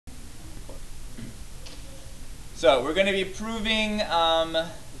So we're going to be proving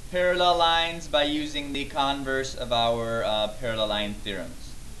parallel lines by using the converse of our parallel line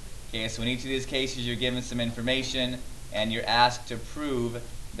theorems. Okay, so in each of these cases you're given some information and you're asked to prove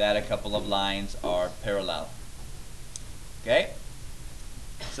that a couple of lines are parallel. Okay,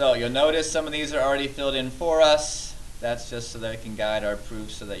 so you'll notice some of these are already filled in for us. That's just so that it can guide our proof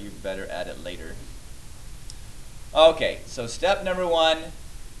so that you're better at it later. Okay, so step number one,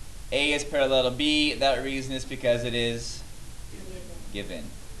 A is parallel to B. That reason is because it is given.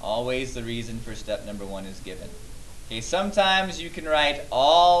 Always the reason for step number one is given. Okay, sometimes you can write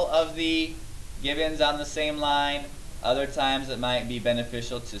all of the givens on the same line. Other times it might be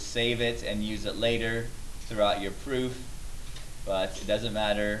beneficial to save it and use it later throughout your proof. But it doesn't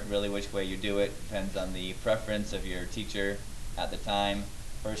matter really which way you do it. Depends on the preference of your teacher at the time.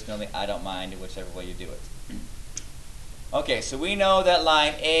 Personally, I don't mind whichever way you do it. Okay, so we know that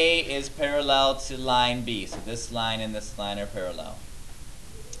line A is parallel to line B. So this line and this line are parallel.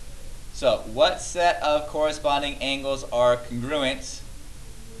 So what set of corresponding angles are congruent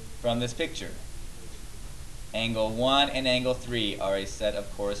from this picture? Angle 1 and angle 3 are a set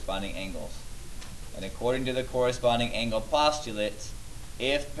of corresponding angles. And according to the corresponding angle postulate,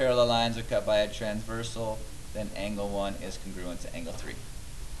 if parallel lines are cut by a transversal, then angle 1 is congruent to angle 3.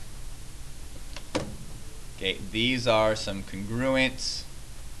 Okay, these are some congruent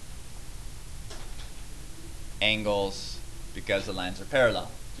angles because the lines are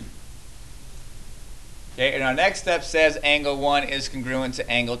parallel. Okay, and our next step says angle 1 is congruent to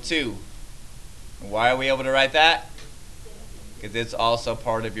angle 2. Why are we able to write that? Because it's also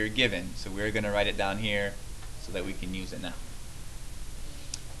part of your given. So we're going to write it down here so that we can use it now.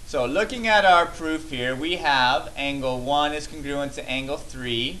 So looking at our proof here, we have angle 1 is congruent to angle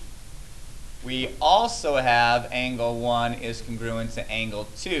 3. We also have angle 1 is congruent to angle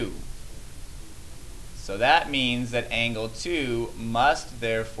 2. So that means that angle 2 must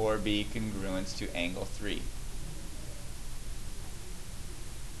therefore be congruent to angle 3.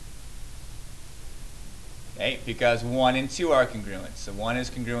 Okay, because 1 and 2 are congruent. So 1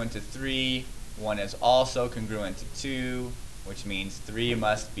 is congruent to 3, 1 is also congruent to 2, which means 3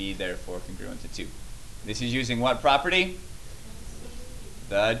 must be therefore congruent to 2. This is using what property?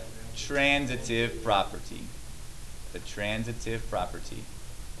 The transitive property. The transitive property.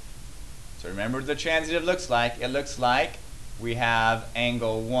 So remember what the transitive looks like. It looks like we have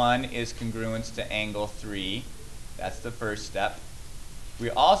angle 1 is congruent to angle 3. That's the first step. We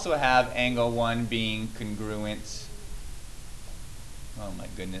also have angle 1 being congruent, oh my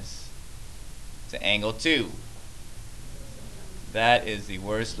goodness, to angle 2. That is the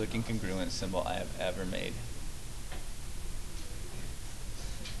worst looking congruent symbol I have ever made.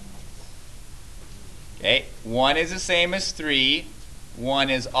 Okay, 1 is the same as 3. 1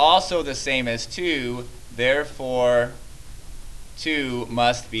 is also the same as 2. Therefore, 2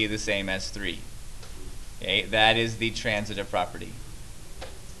 must be the same as 3. Okay, that is the transitive property.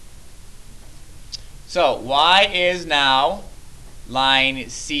 So, why is now line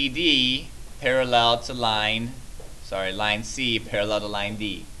CD parallel to line C parallel to line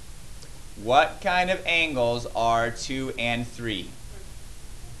D? What kind of angles are 2 and 3?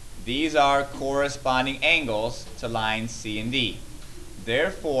 These are corresponding angles to lines C and D.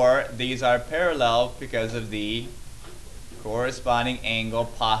 Therefore, these are parallel because of the corresponding angle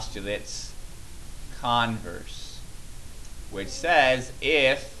postulate's converse, which says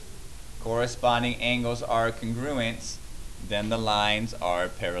if corresponding angles are congruent, then the lines are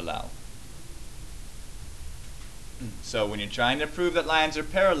parallel. So when you're trying to prove that lines are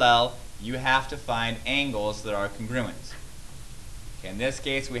parallel, you have to find angles that are congruent. Okay, in this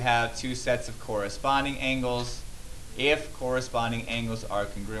case, we have two sets of corresponding angles. If corresponding angles are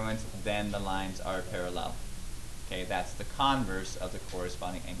congruent, then the lines are parallel. Okay, that's the converse of the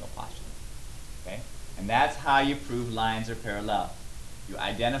corresponding angle postulate. Okay, and that's how you prove lines are parallel. You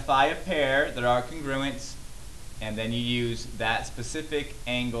identify a pair that are congruent, and then you use that specific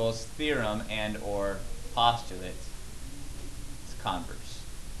angle's theorem and or postulate. It's converse.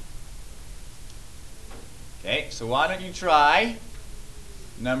 Okay, so why don't you try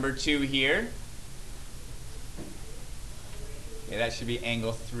number 2 here. Okay, that should be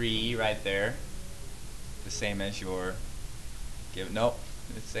angle 3 right there. The same as your nope,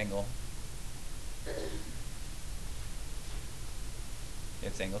 it's angle.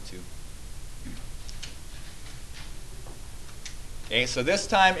 It's angle 2. Okay, so this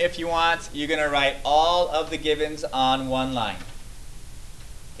time if you want, you're going to write all of the givens on one line.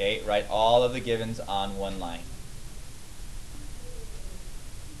 Okay, write all of the givens on one line.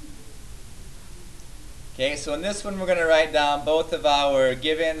 Okay, so in this one we're going to write down both of our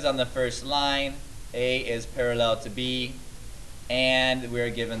givens on the first line. A is parallel to B, and we're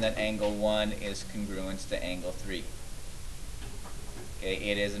given that angle 1 is congruent to angle 3. Okay,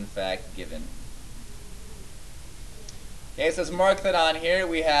 it is in fact given. Okay, so let's mark that on here.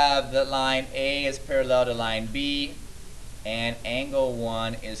 We have that line A is parallel to line B, and angle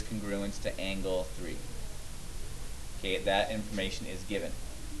 1 is congruent to angle 3. Okay, that information is given.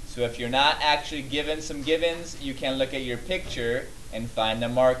 So if you're not actually given some givens, you can look at your picture and find the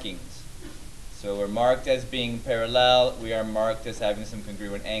markings. So we're marked as being parallel. We are marked as having some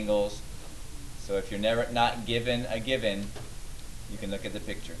congruent angles. So if you're not given a given, you can look at the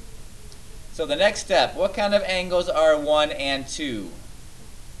picture. So the next step, what kind of angles are 1 and 2?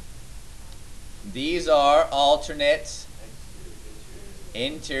 These are alternate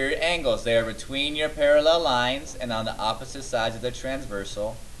interior angles. They are between your parallel lines and on the opposite sides of the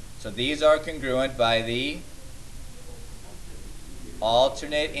transversal. So these are congruent by the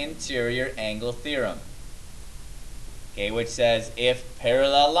alternate interior angle theorem. Okay, which says if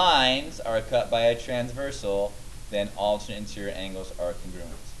parallel lines are cut by a transversal, then alternate interior angles are congruent.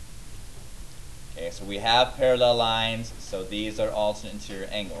 Okay, so we have parallel lines, so these are alternate interior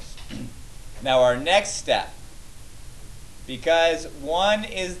angles. Now our next step, because 1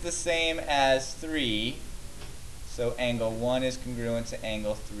 is the same as 3, so angle 1 is congruent to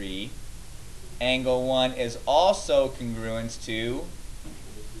angle 3. Angle 1 is also congruent to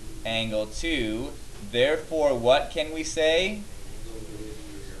angle 2. Therefore, what can we say?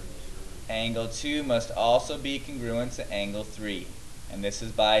 Angle 2 must also be congruent to angle 3. And this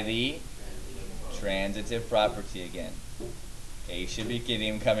is by the transitive property again. Okay, you should be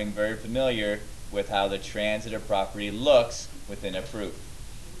becoming very familiar with how the transitive property looks within a proof.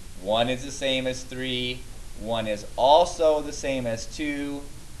 1 is the same as 3. 1 is also the same as 2.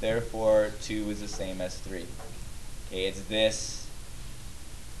 Therefore, 2 is the same as 3. Okay, it's this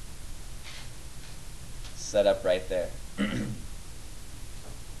setup right there.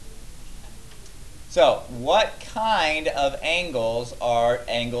 So, what kind of angles are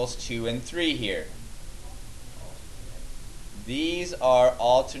angles 2 and 3 here? These are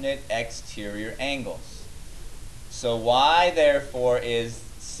alternate exterior angles. So why, therefore, is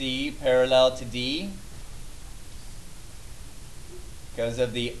C parallel to D? Because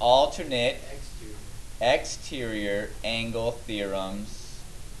of the alternate exterior angle theorem's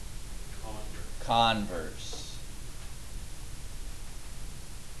converse.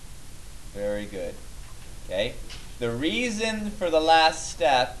 Very good. Okay. The reason for the last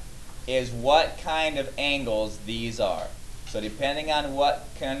step is what kind of angles these are. So depending on what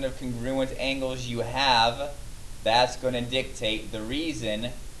kind of congruent angles you have, that's going to dictate the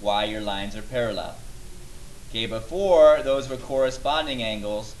reason why your lines are parallel. Okay, before those were corresponding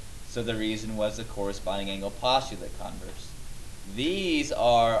angles, so the reason was the corresponding angle postulate converse. These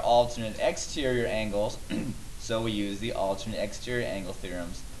are alternate exterior angles, so we use the alternate exterior angle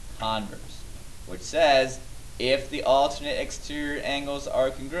theorem's converse, which says if the alternate exterior angles are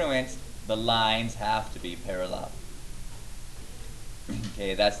congruent, the lines have to be parallel.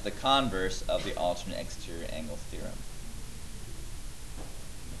 Okay, that's the converse of the alternate exterior angle theorem.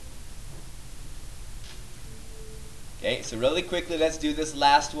 Okay, so really quickly, let's do this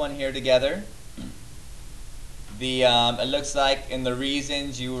last one here together. It looks like in the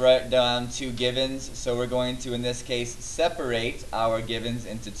reasons you write down 2 givens, so we're going to, in this case, separate our givens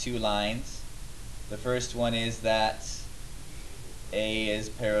into 2 lines. The first one is that A is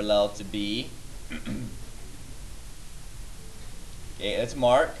parallel to B. Okay, let's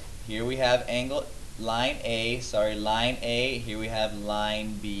mark. Here we have line A. Here we have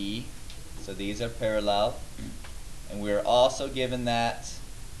line B. So these are parallel. And we are also given that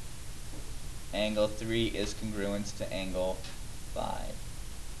angle 3 is congruent to angle 5.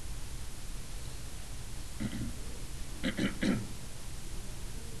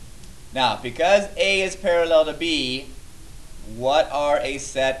 Now, because A is parallel to B, what are a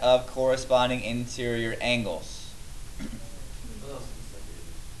set of corresponding interior angles?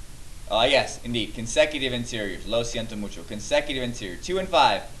 Yes, indeed. Consecutive interiors. Lo siento mucho. Consecutive interior. 2 and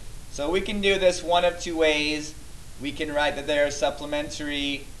 5. So we can do this one of 2 ways. We can write that they are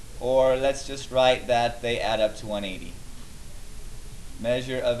supplementary, or let's just write that they add up to 180.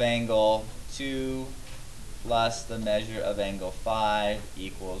 Measure of angle 2 plus the measure of angle 5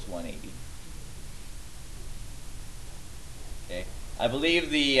 equals 180. Okay. I believe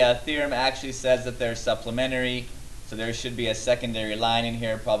the theorem actually says that they're supplementary. So there should be a secondary line in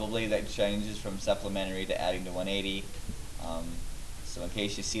here probably that changes from supplementary to adding to 180. So in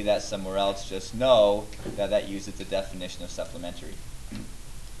case you see that somewhere else, just know that that uses the definition of supplementary.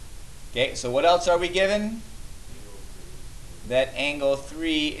 Okay, so what else are we given? that angle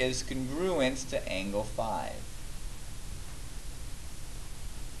 3 is congruent to angle 5.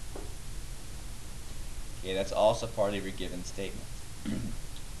 Okay, that's also part of your given statement.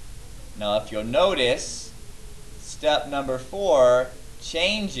 Now, if you'll notice, step number 4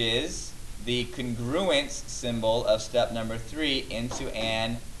 changes the congruence symbol of step number 3 into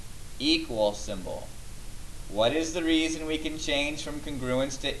an equal symbol. What is the reason we can change from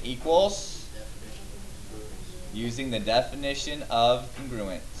congruence to equals? Using the definition of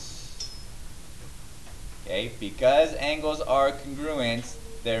congruence. Okay, because angles are congruent,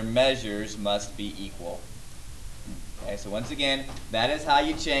 their measures must be equal. Okay, so once again, that is how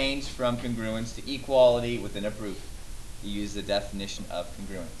you change from congruence to equality within a proof. You use the definition of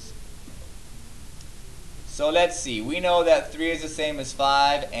congruence. So let's see. We know that 3 is the same as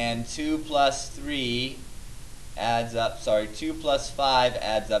 5, and 2 plus 3 adds up, 2 plus 5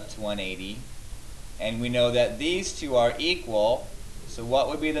 adds up to 180. And we know that these two are equal. So what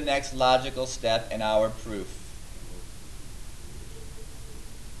would be the next logical step in our proof?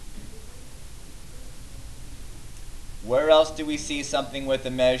 Where else do we see something with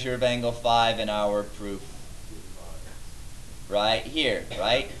a measure of angle 5 in our proof? Right here,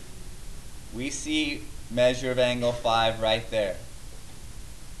 right? We see measure of angle 5 right there.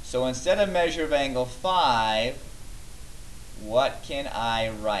 So instead of measure of angle 5, what can I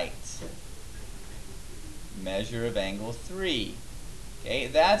write? Measure of angle 3. Okay,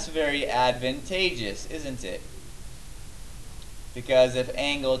 that's very advantageous, isn't it? Because if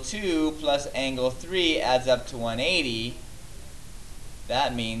angle 2 plus angle 3 adds up to 180,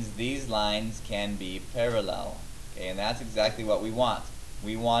 that means these lines can be parallel. Okay, and that's exactly what we want.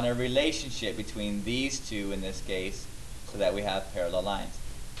 We want a relationship between these two in this case so that we have parallel lines.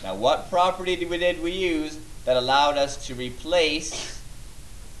 Now, what property did we use that allowed us to replace,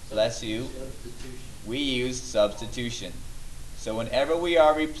 bless you, we used substitution. So whenever we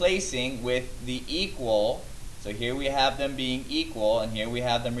are replacing with the equal, so here we have them being equal and here we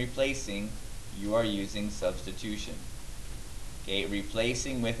have them replacing, you are using substitution. Okay,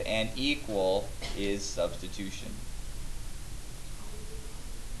 replacing with an equal is substitution.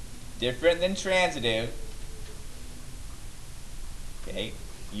 Different than transitive, okay,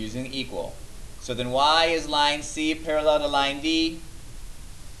 using equal. So then why is line C parallel to line D?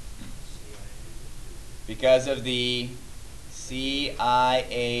 Because of the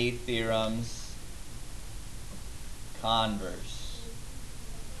CIA theorem's converse,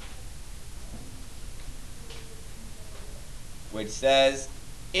 which says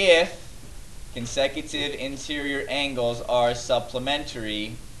if consecutive interior angles are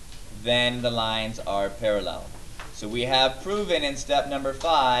supplementary, then the lines are parallel. So we have proven in step number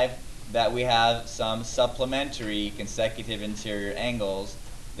 5 that we have some supplementary consecutive interior angles,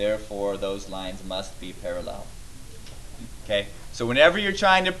 therefore those lines must be parallel. Okay, so whenever you're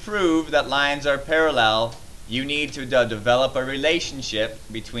trying to prove that lines are parallel, you need to develop a relationship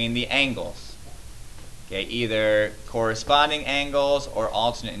between the angles. Okay, either corresponding angles or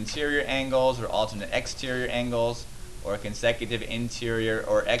alternate interior angles or alternate exterior angles or consecutive interior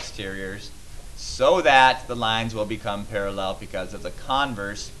or exteriors, so that the lines will become parallel because of the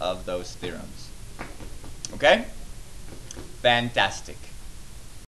converse of those theorems. Okay? Fantastic.